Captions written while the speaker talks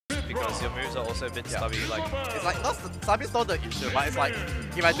because your moves are also a bit stubby. Like it's like not stubby's not the issue, but it's like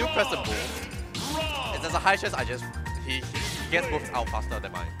if I do press the move, there's a high chance he gets moved out faster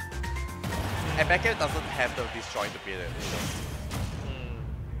than mine. And back air doesn't have the destroy to beat it.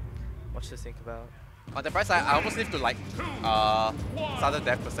 Much to think about. On the bright side, I almost need to like sudden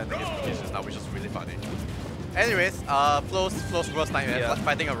death percent against conditions now, which is really funny. Anyways, Flo's worst nightmare,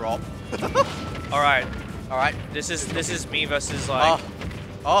 fighting a Rob. Alright. Alright. This is me versus like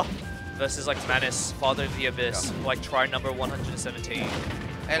versus like Manus, Father of the Abyss, like try number 117.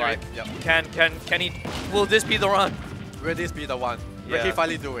 Anyway, like, can he will this be the run? Will this be the one? Yeah. Will he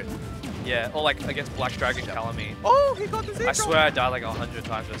finally do it? Yeah, or like against Black Dragon Calamine. Oh, he got the same. I swear I died like 100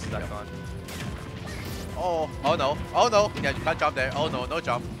 times versus that gun. Oh no. Yeah, you can't jump there. Oh no, no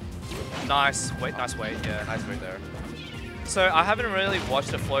jump. Nice wait, yeah. Nice wait there. So I haven't really watched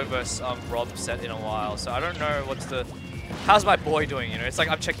the Flo vs Rob set in a while, so I don't know how's my boy doing, you know? It's like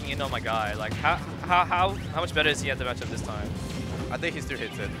I'm checking in on my guy. Like how much better is he at the matchup this time? I think he still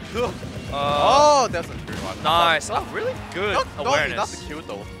hits it. Oh, that's a good one. Nice. Oh, really good awareness. Not the kill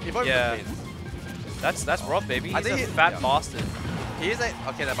though. He won't That's Rob, baby. He's a fat bastard. He is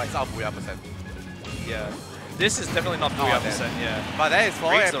okay, that might sound Booyah %. Yeah. This is definitely not Booyah %, yeah. But that is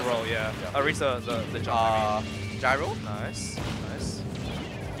for reads the roll, yeah. Reads the jump, I mean. Gyro? Nice.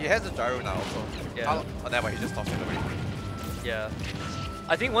 He has a gyro now also. Yeah. Oh, never, he just tossed it away. Yeah.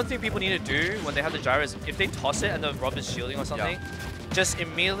 I think one thing people need to do when they have the gyro is if they toss it and the Rob is shielding or something, just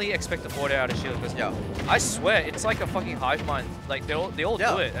immediately expect the forward air out of shield. Because I swear, it's like a fucking hive mind. Like, they all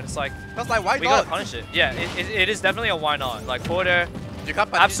do it, and it's like, that's like, why we gotta punish it. Yeah, it is definitely a why not. Like, forward air, you can't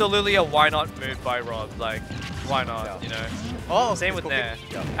punish absolutely a why not move by Rob. Like, why not, you know? Oh, same with Nair.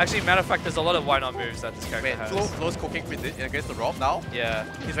 Actually, matter of fact, there's a lot of why not moves that this character has. Flo's cooking against the Rob now. Yeah.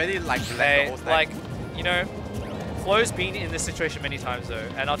 He's ready like the whole stack. Like, you know, Flo's been in this situation many times though,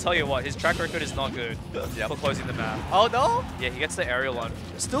 and I'll tell you what, his track record is not good for closing the map. Oh no? Yeah, he gets the aerial one.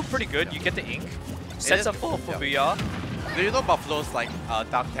 Still pretty good. You get the ink. Sets up for Booyah. Do you know about Flo's like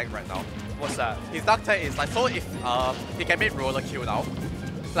dark tech right now? What's that? His dark tech is like, so if he can make roller kill now,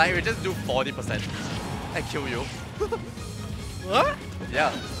 like we just do 40% and kill you. What?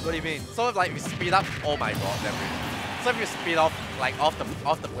 Yeah. What do you mean? So if like we speed up, oh my god, that really. So if you speed off like off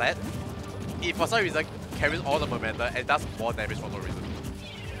the plat, it for some reason carries all the momentum and does more damage for no reason.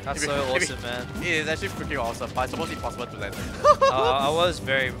 That's so awesome, man. It is actually freaking awesome, but it's almost impossible to land. I was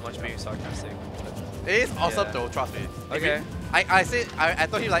very much being sarcastic. It is awesome though, trust me. Okay. I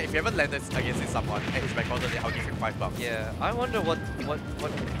told him like if you ever landed against someone and he's back on it, I'll give him $5. Yeah, I wonder what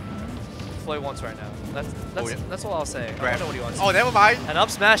Flo wants right now. That's all I'll say. I wonder what he wants. Oh, never mind. An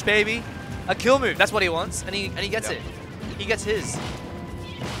up smash, baby. A kill move. That's what he wants, and he gets it. He gets his.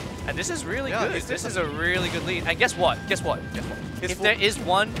 And this is really good. This is a really good lead. And guess what? If there's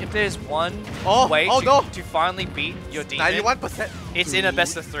one way to finally beat your demon, 91%. It's in a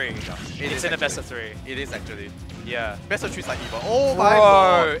best of 3. It's in a best of 3. It is actually. Yeah. Best of 3 is like evil. Oh my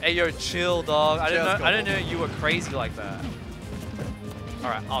god. Hey, yo, chill, dog. I didn't know you were crazy like that.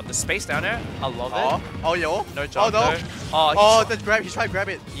 Alright, oh, the space down there, I love it. Oh, yo. No jump, no. Oh, the grab, he tried to grab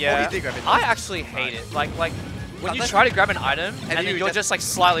it. Yeah. Oh, he did grab it. I actually hate it. Like when you try to grab an item and then you're just like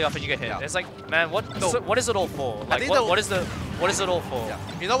slightly off and you get hit. It's like, man, what is it all for? Like, what is it all for? Yeah.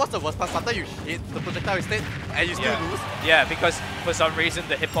 You know what's the worst part? Sometimes you hit the projectile instead and you still lose. Yeah, because for some reason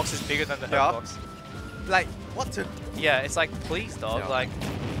the hitbox is bigger than the hitbox. Like, what to? Yeah, it's like, please, dog. Like,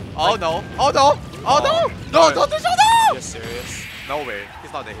 oh no. Oh no. Oh no. No, don't do so, no! You're serious? No way.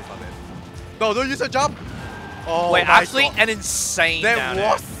 He's not there. No, don't use a jump. Oh, wait, actually, an insane that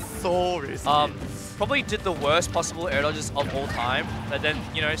was so risky. Probably did the worst possible air dodges of all time, but then,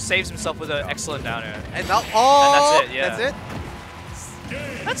 you know, saves himself with an excellent down air. And now, and that's it, yeah. That's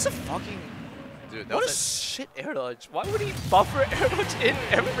it? That's a fucking... Dude, what a shit air dodge. Why would he buffer air dodge in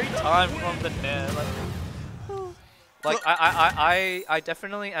every time from the nair? Like I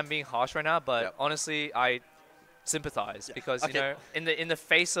definitely am being harsh right now, but honestly, I sympathize because, you know, in the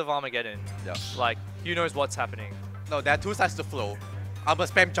face of Armageddon, like, who knows what's happening. No, there are two sides to Flow. I'm gonna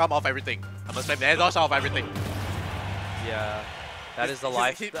spam jump off everything. I'm gonna spam air dodge off everything. Yeah, that is the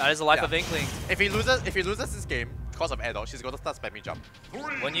life. That is the life of Inkling. If he loses this game because of air dodge, he's gonna start spamming jump.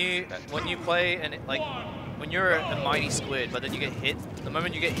 When you play and like when you're a mighty squid, but then you get hit. The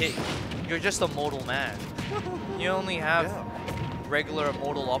moment you get hit, you're just a mortal man. You only have regular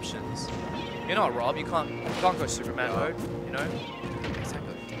immortal options. You're not Rob. You can't go Superman mode. You know.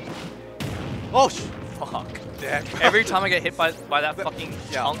 Exactly. Oh fuck. Damn. Every time I get hit by that fucking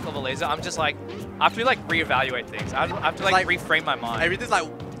chunk of a laser, I'm just like, I have to like reevaluate things. I have to like reframe my mind. Everything's like,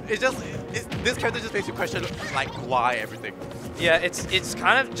 it's just this character just makes you question like why everything. Yeah, it's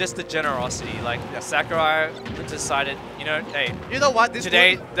kind of just the generosity. Like Sakurai decided, you know, hey, You know what?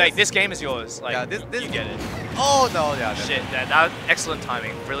 today, like this game is yours. Like, Yeah, this you get it. Oh no, yeah. Shit, that excellent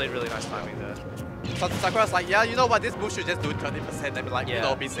timing. Really, really nice timing there. So Sakura's like, yeah, you know what? This move should just do 20% and be like, you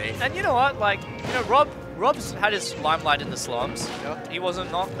know, be safe. And you know what? Like, you know, Rob's had his limelight in the slums. Yeah. He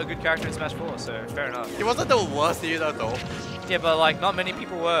wasn't not a good character in Smash 4, so fair enough. He wasn't the worst either though. Yeah, but like not many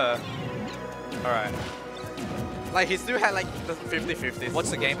people were. All right. Like he still had like the 50-50. What's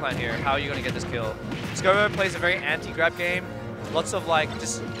the game plan here? How are you gonna get this kill? Scobo plays a very anti-grab game. Lots of like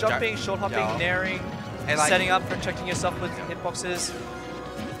just jumping, short hopping, naring, and like, setting up, protecting yourself with hitboxes.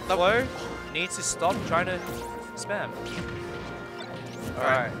 Flow needs to stop trying to spam.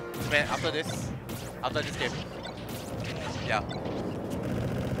 Alright. Man, after this game. Yeah.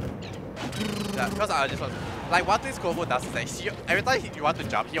 Yeah, because I just want like what this Scobo does is like every time you want to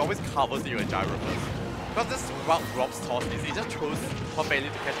jump, he always covers you with gyro first. Because this is what Rob's toss is, he just chose perfectly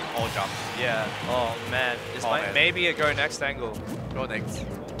to catch all jumps. Yeah. Oh man. This might maybe a go next angle. Go next.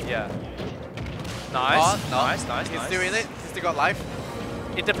 Yeah. Nice. No. Nice. He's still in it. He's still got life.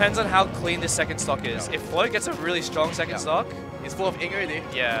 It depends on how clean this second stock is. If Flo gets a really strong second stock, he's full of ink already.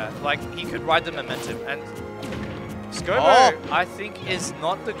 Yeah, like he could ride the momentum. And Scobo, I think, is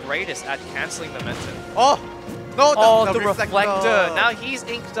not the greatest at cancelling momentum. Oh! No, the reflector. Now he's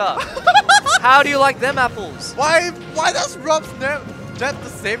inked up. How do you like them apples? Why does Rob snap just the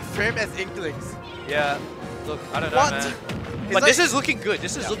same frame as Inklings? Yeah, look, I don't know, man. But this is looking good.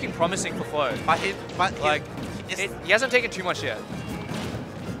 This is looking promising for Flo. He hasn't taken too much yet.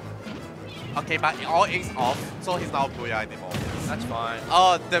 Okay, but all inks off, so he's not Booyah anymore. That's fine.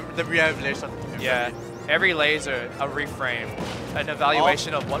 Oh, the revelation. Yeah, every laser, a reframe, an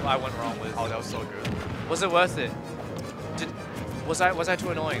evaluation of what I went wrong with. Oh, that was so good. Was it worth it? Was I too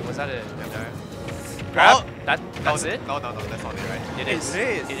annoying? Was that it? No. Grab? That's it? No, that's not it, right? It is.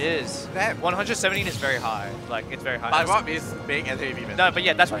 It is. Damn. 117 is very high. Like, it's very high. But Rob is big and heavy. No, but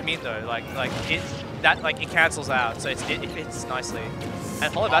yeah, that's what I mean though. It cancels out, so it fits nicely.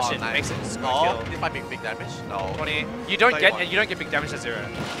 And Hollow Bastion makes it kill. This might be big damage. No. 20. You don't get big damage at 0.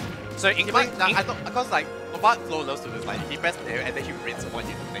 So Inkling, because like what Flo loves to do is like he press there and then he rinse what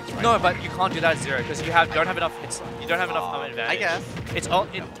you do next, right? No, but you can't do that at 0 because you don't have enough. You don't have enough advantage. I guess it's all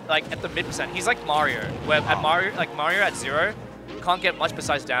like at the mid %. He's like Mario, where at Mario at 0 can't get much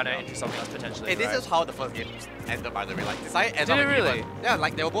besides down air into something else potentially. And this is how the first game ended, by the way. Like decided Did it really? Even. Yeah,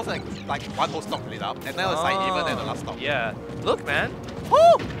 like they were both like one whole stock lit up, and then it was like even than the last stock. Yeah. Look, man. Woo!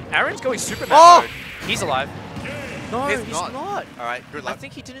 Aaron's going Superman mode. He's alive. No, he's not. Alright, good luck. I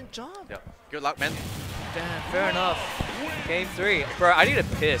think he didn't jump. Yeah. Good luck, man. Damn, fair enough. Game 3. Bro, I need to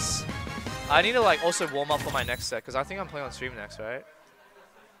piss. I need to like also warm up for my next set, because I think I'm playing on stream next, right?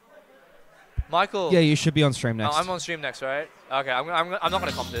 Michael. Yeah, you should be on stream next. Oh, I'm on stream next, right? Okay, I'm not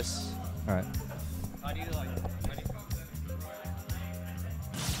gonna comp this. All right. I need to like.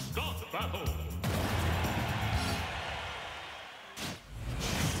 Start the battle.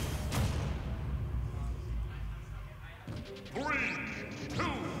 3, 2,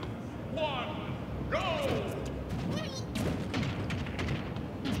 1, go!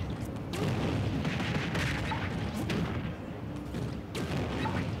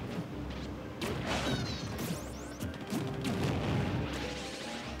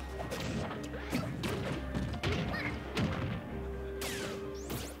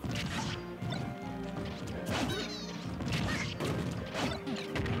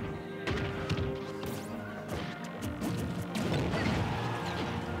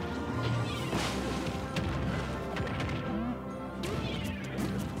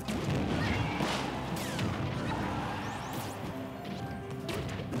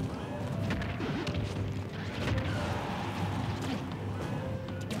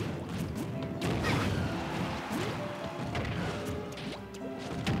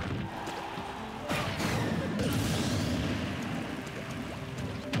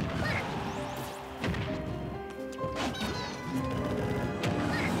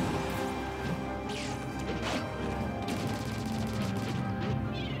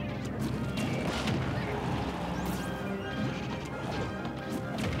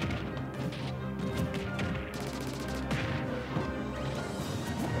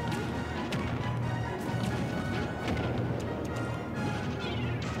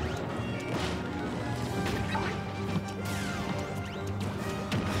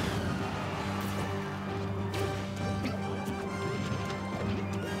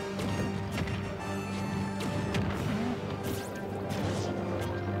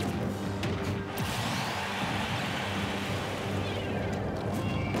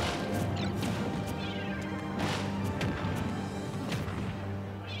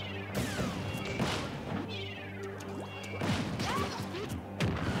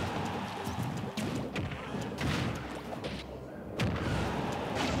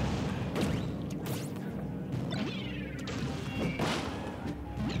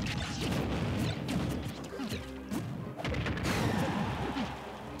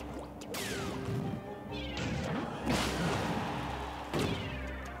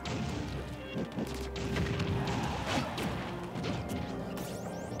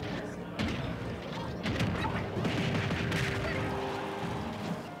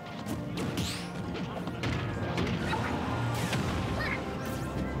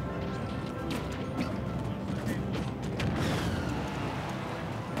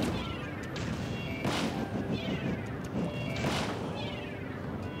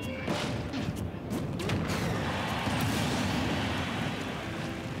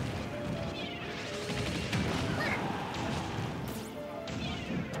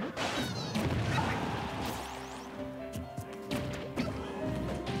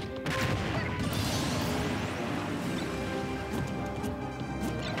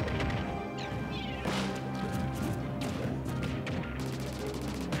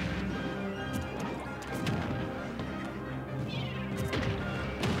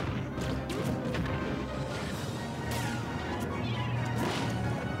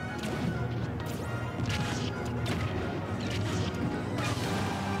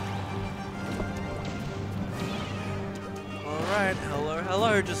 Alright,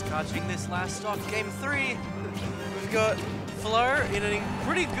 hello, just catching this last stock. Game 3. We've got Flo in a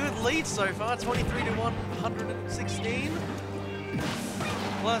pretty good lead so far, 23 to 116.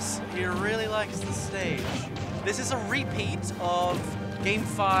 Plus, he really likes the stage. This is a repeat of Game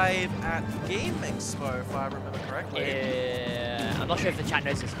 5 at Game Expo, if I remember correctly. Yeah, I'm not sure if the chat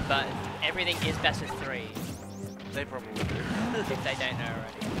knows this, but everything is best of 3. They probably do. If they don't know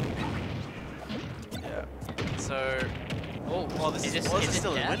already. Yeah. So, Oh, well, this is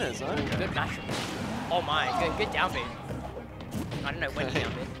still in death? winners, huh? Ooh, good match. Oh my, good down beat. I don't know when he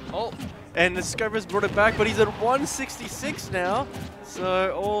down beat. Oh, and the Scobo's brought it back, but he's at 166 now.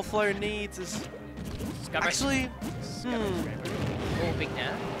 So all Flo needs is Scobo. actually. Oh, big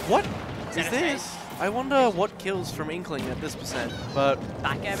down. What Is is that a this? face? I wonder what kills from Inkling at this percent, but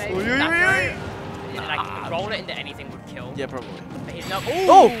Back air maybe? Oi, oi, Back oi, throw? Like, roll it into anything would kill. yeah, probably. But he's not.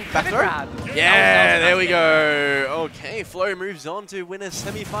 Oh, Ooh, back pivot throw? grab. Yeah, That there was we nice. go. Okay, Flo moves on to winners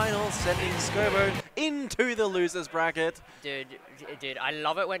semi-finals, sending Scobo into the losers bracket. Dude, I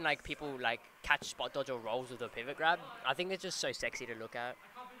love it when like people like catch spot dodge or rolls with a pivot grab. I think it's just so sexy to look at.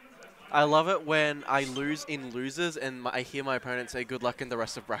 I love it when I lose in losers and I hear my opponent say good luck in the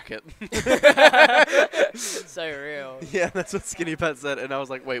rest of bracket. So real. Yeah, that's what Skinny Pat said, and I was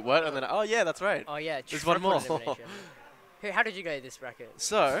like, wait, what? And then, oh yeah, that's right. Oh yeah, There's one triple more. elimination. How did you go this bracket?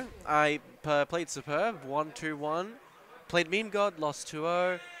 So, I played Superb, 1-2-1. Played Meme God, lost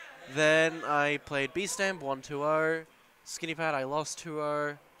 2-0. Then I played B-Stamp, 1-2-0. Skinny Pat, I lost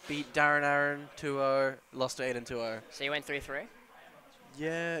 2-0. Beat Darren Aaron, 2-0. Lost to Aiden, 2-0. So you went 3-3?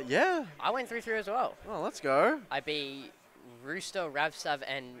 Yeah. I went 3-3 as well. Oh, let's go. I beat Rooster, Ravsav,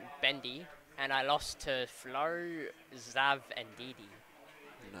 and Bendy, and I lost to Flo, Zav, and Didi.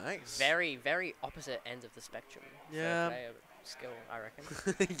 Nice. Very, very opposite ends of the spectrum. Yeah. For player skill, I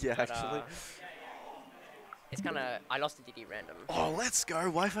reckon. Yeah, But, actually. It's kind of. I lost to Didi random. Oh, let's go.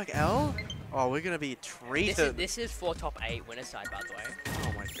 Wi-Fi L. Oh, we're going to be treated. This is for top 8 winner side, by the way.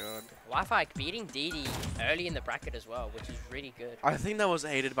 Oh, my God. Wi-Fi beating Didi early in the bracket as well, which is really good. I think that was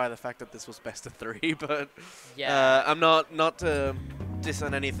aided by the fact that this was best of 3, but Yeah. I'm not to diss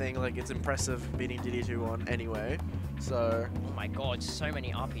on anything. Like, it's impressive beating Diddy 2-1 anyway. So Oh my god, so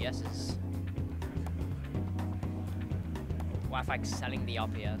many RPSs. Wi-Fi selling the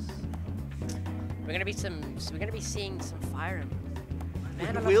RPS. We're gonna be seeing some Fire Emblem.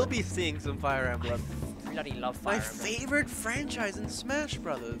 Man, I we'll love be seeing some Fire Emblem. I bloody love My Fire Emblem. favorite franchise in Smash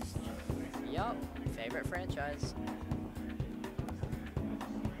Brothers. Yup, favorite franchise.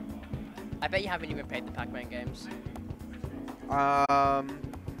 I bet you haven't even played the Pac-Man games. Um,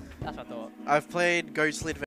 That's what I thought. I've played Ghostly Adventure